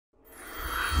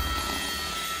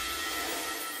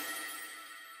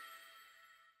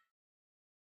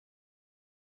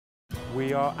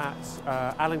We are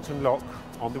at Allington Lock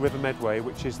on the River Medway,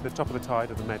 which is the top of the tide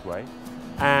of the Medway.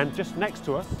 And just next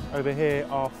to us, over here,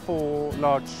 are 4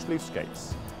 large sluice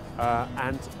gates.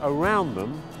 And around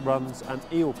them runs an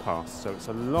eel pass. So it's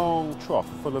a long trough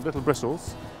full of little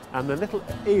bristles. And the little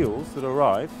eels that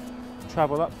arrive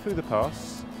travel up through the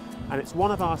pass. And it's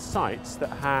one of our sites that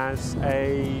has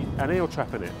an eel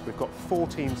trap in it. We've got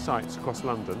 14 sites across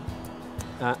London.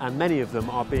 And many of them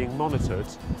are being monitored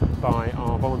by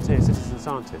our volunteer citizen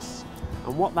scientists.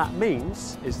 And what that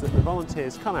means is that the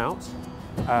volunteers come out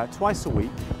twice a week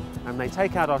and they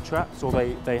take out our traps, or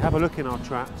they have a look in our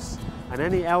traps, and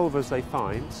any elvers they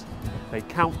find, they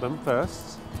count them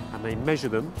first and they measure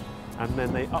them, and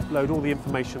then they upload all the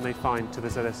information they find to the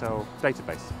ZSL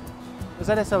database.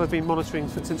 The ZSL have been monitoring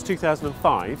since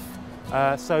 2005.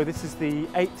 So this is the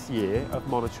 8th year of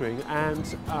monitoring, and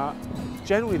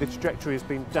generally the trajectory has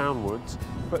been downwards,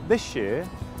 but this year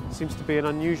seems to be an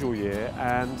unusual year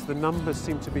and the numbers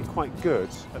seem to be quite good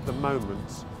at the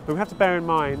moment. But we have to bear in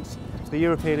mind the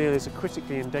European eel is a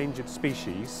critically endangered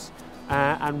species,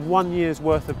 and 1 year's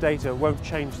worth of data won't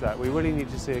change that. We really need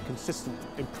to see a consistent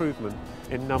improvement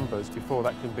in numbers before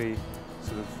that can be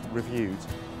sort of reviewed.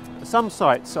 Some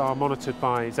sites are monitored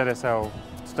by ZSL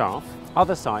staff.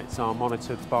 Other sites are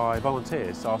monitored by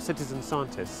volunteers, our citizen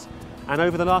scientists. And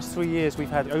over the last 3 years, we've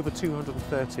had over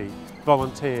 230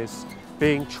 volunteers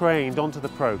being trained onto the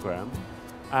programme.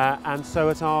 And so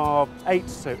at our 8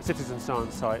 citizen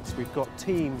science sites, we've got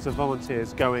teams of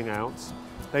volunteers going out.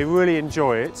 They really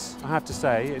enjoy it, I have to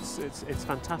say. It's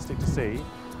fantastic to see.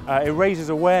 It raises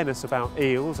awareness about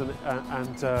eels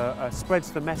and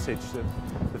spreads the message that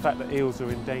the fact that eels are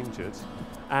endangered.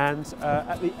 And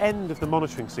at the end of the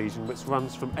monitoring season, which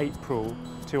runs from April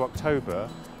to October,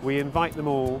 we invite them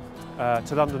all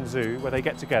to London Zoo, where they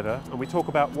get together and we talk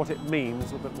about what it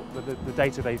means, the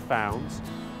data they found.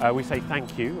 We say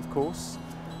thank you, of course,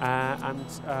 and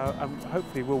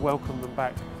hopefully we'll welcome them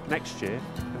back next year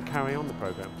and carry on the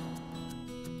programme.